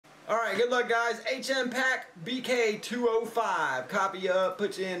Alright, good luck guys. HM Pack BK205. Copy up,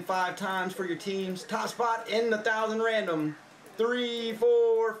 put you in 5 times for your teams. Top spot in the 1,000 random. 3,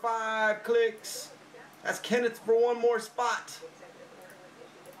 4, 5 clicks. That's Kenneth for one more spot.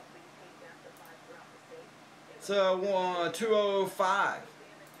 So 205.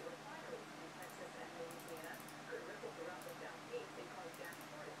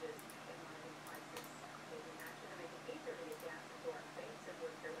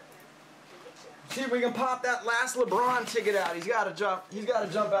 See if we can pop that last LeBron ticket out. He's got to jump. He's got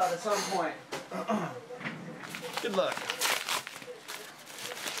to jump out at some point. Good luck.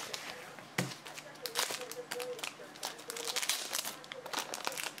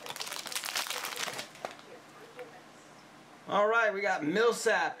 All right, we got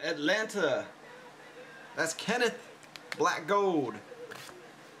Millsap, Atlanta. That's Kenneth, black gold.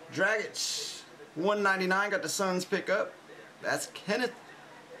 Dragic, 199. Got the Suns pick up. That's Kenneth.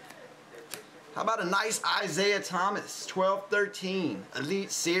 How about a nice Isaiah Thomas, 12-13,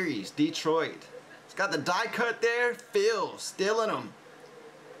 Elite Series, Detroit. It's got the die cut there, Phil, stealing them.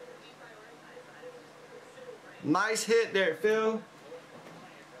 Nice hit there, Phil.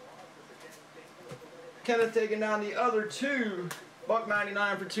 Kenneth taking down the other two.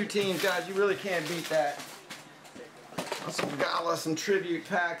 $1.99 for 2 teams, guys. You really can't beat that. Some Gala, some tribute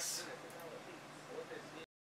packs.